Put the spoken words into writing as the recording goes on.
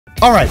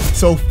All right,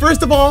 so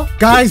first of all,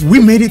 guys, we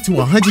made it to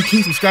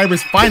 100K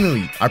subscribers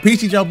finally. I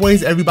appreciate y'all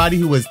boys, everybody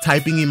who was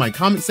typing in my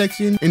comment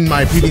section in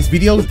my previous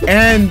videos,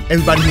 and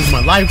everybody who's in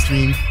my live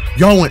stream.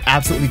 Y'all went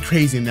absolutely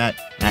crazy in that,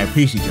 and I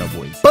appreciate y'all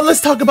boys. But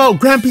let's talk about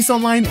Grand Peace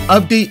Online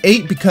Update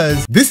 8,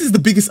 because this is the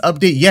biggest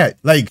update yet.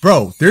 Like,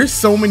 bro, there's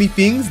so many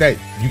things that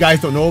you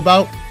guys don't know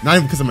about. Not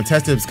even because I'm a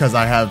tester, it's because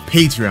I have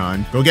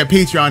Patreon. Go get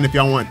Patreon if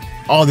y'all want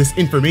all this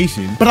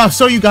information, but I'll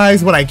show you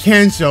guys what I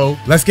can show.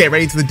 Let's get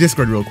right into the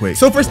Discord real quick.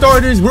 So for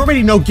starters, we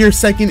already know Gear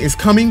 2nd is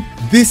coming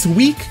this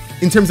week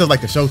in terms of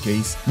like the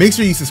showcase. Make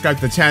sure you subscribe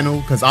to the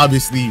channel because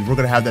obviously we're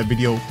gonna have that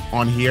video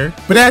on here.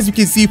 But as you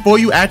can see, For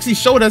You actually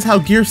showed us how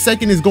Gear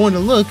 2nd is going to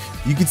look.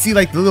 You can see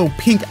like the little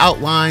pink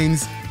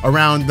outlines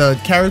around the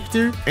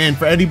character. And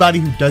for anybody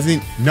who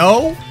doesn't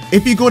know,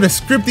 if you go to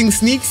scripting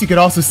sneaks, you could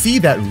also see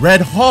that Red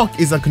Hawk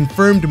is a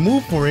confirmed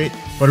move for it.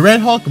 But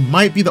Red Hawk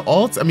might be the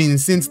alt. I mean,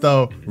 since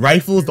the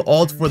rifle is the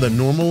alt for the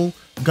normal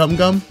Gum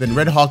Gum, then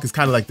Red Hawk is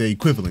kind of like the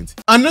equivalent.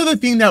 Another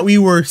thing that we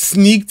were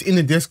sneaked in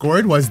the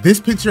Discord was this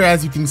picture.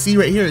 As you can see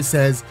right here, it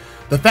says,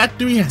 "The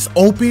factory has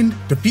opened,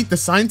 defeat the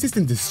scientist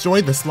and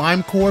destroy the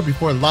slime core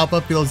before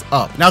lava fills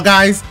up." Now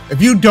guys, if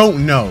you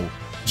don't know,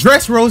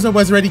 Dressrosa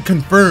was already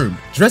confirmed.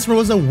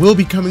 Dressrosa will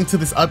be coming to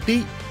this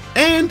update.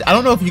 And I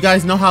don't know if you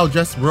guys know how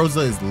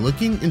Dressrosa is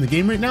looking in the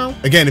game right now.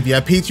 Again, if you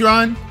have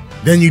Patreon,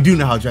 then you do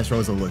know how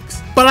Dressrosa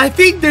looks. But I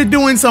think they're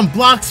doing some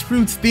blocks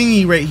fruits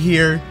thingy right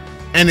here,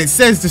 and it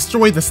says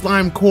destroy the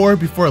slime core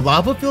before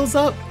lava fills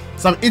up.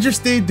 So I'm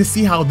interested to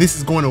see how this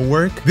is going to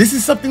work. This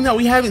is something that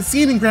we haven't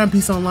seen in Grand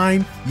Peace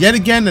Online. Yet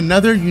again,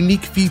 another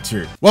unique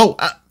feature. Well,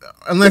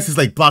 unless it's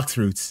like blocks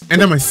fruits.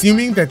 And I'm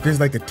assuming that there's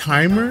like a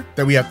timer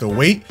that we have to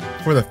wait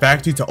for the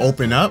factory to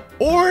open up,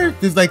 or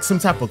there's like some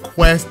type of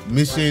quest,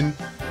 mission,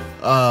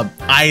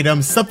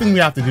 item, something we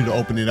have to do to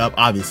open it up,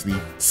 obviously.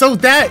 So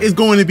that is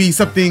going to be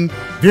something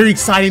very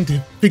exciting to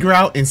figure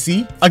out and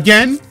see.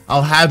 Again,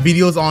 I'll have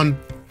videos on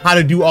how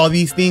to do all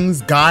these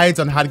things, guides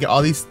on how to get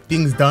all these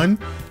things done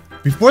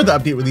before the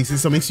update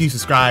releases, so make sure you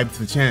subscribe to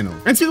the channel.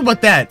 And speaking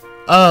about that,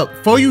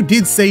 For You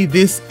did say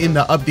this in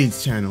the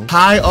updates channel.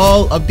 Hi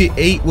all, update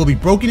 8 will be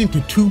broken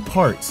into 2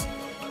 parts.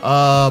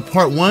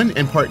 Part 1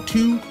 and part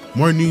 2.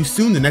 More news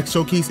soon. The next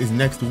showcase is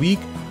next week.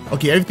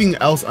 Okay, everything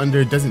else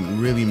under doesn't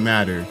really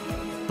matter.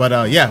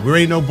 But yeah, we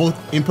already know both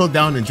Impel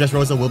Down and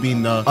Dressrosa will be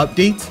in the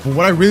update. But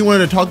what I really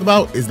wanted to talk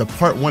about is the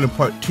part 1 and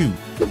part 2.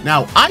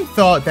 Now, I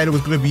thought that it was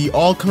going to be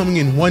all coming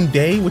in one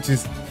day, which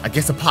is, I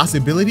guess, a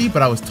possibility.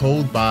 But I was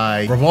told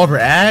by Revolver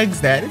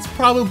Ags that it's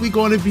probably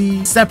going to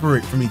be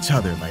separate from each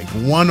other. Like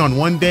one on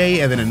one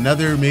day and then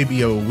another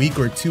maybe a week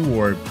or 2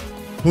 or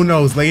who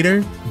knows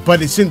later,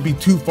 but it shouldn't be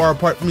too far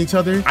apart from each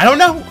other. I don't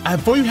know.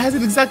 For You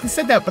hasn't exactly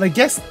said that, but I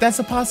guess that's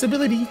a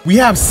possibility. We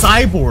have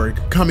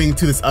Cyborg coming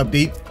to this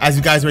update, as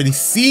you guys already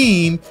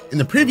seen in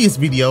the previous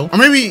video, or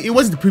maybe it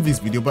wasn't the previous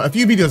video, but a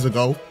few videos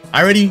ago.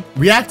 I already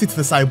reacted to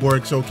the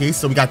Cyborg showcase,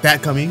 so we got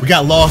that coming. We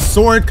got Lost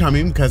Sword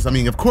coming, because, I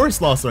mean, of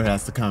course Lost Sword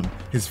has to come.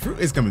 His fruit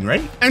is coming,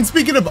 right? And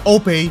speaking of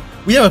Ope,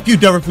 we have a few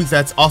Devil Fruits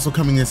that's also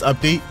coming in this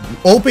update.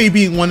 Ope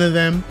being one of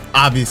them,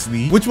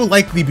 obviously, which will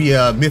likely be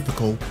a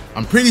mythical.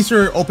 I'm pretty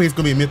sure Ope is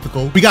going to be a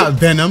mythical. We got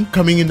Venom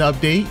coming in the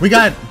update. We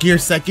got Gear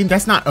 2nd.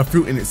 That's not a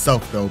fruit in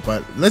itself, though,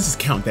 but let's just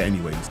count that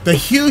anyways. The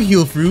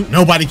Heal fruit,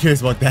 nobody cares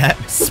about that.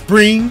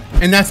 Spring,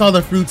 and that's all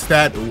the fruits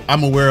that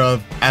I'm aware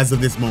of as of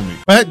this moment.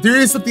 But there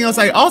is something else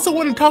I also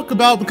want to talk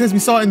about, because we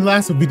saw in the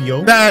last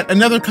video that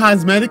another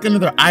cosmetic,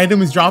 another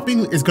item is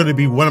dropping. Is going to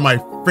be one of my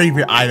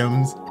favorite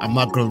items, I'm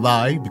not gonna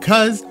lie,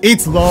 because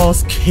it's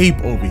Law's cape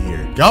over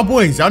here. Y'all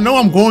boys, y'all know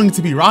I'm going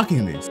to be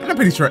rocking this, and I'm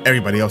pretty sure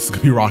everybody else is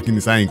gonna be rocking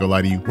this. I ain't gonna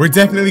lie to you. We're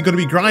definitely gonna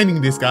be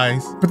grinding this,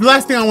 guys. But the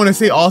last thing I want to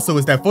say also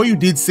is that For You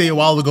did say a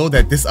while ago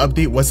that this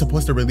update was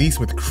supposed to release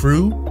with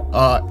crew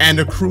and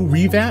a crew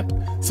revamp.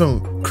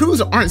 So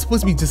crews aren't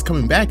supposed to be just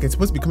coming back, it's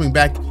supposed to be coming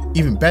back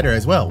even better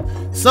as well.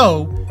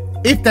 So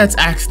if that's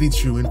actually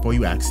true and For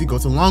You actually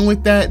goes along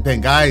with that,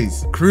 then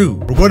guys, crew,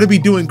 we're going to be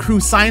doing crew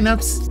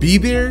signups. Be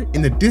there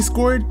in the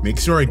Discord. Make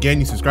sure again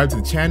you subscribe to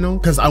the channel,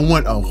 because I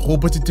want a whole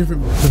bunch of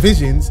different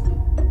divisions.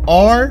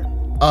 Our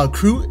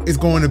crew is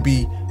going to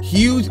be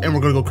huge, and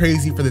we're going to go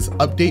crazy for this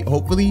update,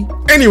 hopefully.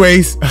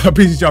 Anyways, I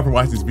appreciate y'all for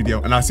watching this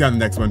video, and I'll see you on the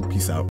next one. Peace out.